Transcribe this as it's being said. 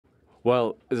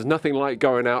Well, there's nothing like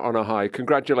going out on a high.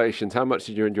 Congratulations. How much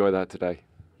did you enjoy that today?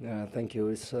 Yeah, thank you.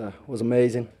 It was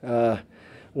amazing.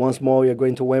 Once more, we are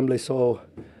going to Wembley, so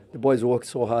the boys worked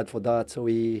so hard for that. So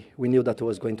we knew that it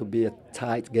was going to be a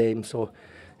tight game. So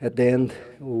at the end,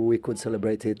 we could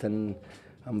celebrate it, and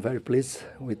I'm very pleased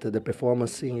with the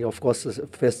performance. Of course,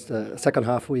 second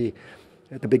half,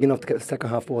 at the beginning of the second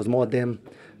half was more them.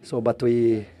 So, but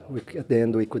we at the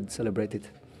end we could celebrate it.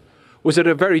 Was it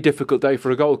a very difficult day for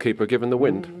a goalkeeper given the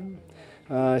wind?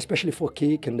 Especially for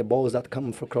kick and the balls that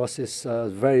come for crosses,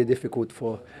 very difficult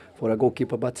for a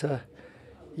goalkeeper. But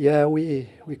yeah, we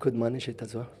could manage it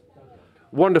as well.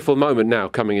 Wonderful moment now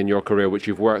coming in your career, which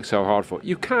you've worked so hard for.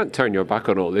 You can't turn your back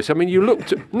on all this. I mean, you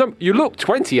look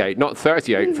 28, not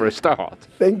 38 for a start.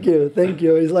 Thank you.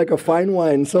 It's like a fine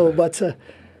wine. So, but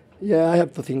yeah, I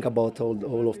have to think about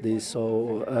all of this.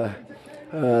 So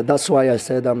that's why I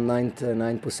said I'm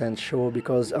 99% sure,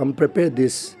 because I'm prepared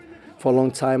this for a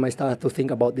long time. I started to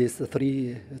think about this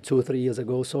 2 or 3 years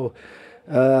ago. So,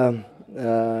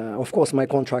 of course, my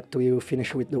contract will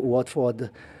finish with Watford.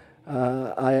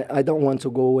 I don't want to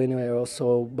go anywhere else.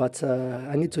 So, but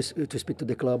I need to speak to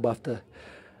the club after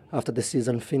the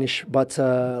season finish. But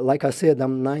like I said,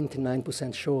 I'm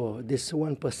 99% sure this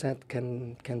 1%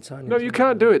 can turn. No, you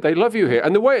can't do it. They love you here.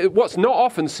 And what's not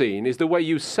often seen is the way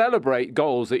you celebrate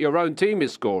goals that your own team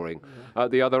is scoring at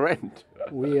the other end.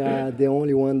 We are the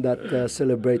only one that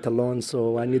celebrate alone,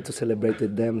 so I need to celebrate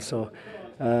with them. So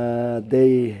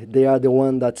they are the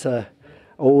one that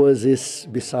always is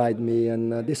beside me,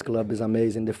 and this club is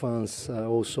amazing. The fans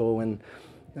also, and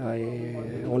I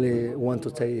only want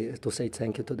to say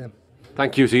thank you to them.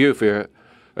 Thank you to you for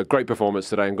a great performance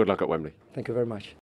today, and good luck at Wembley. Thank you very much.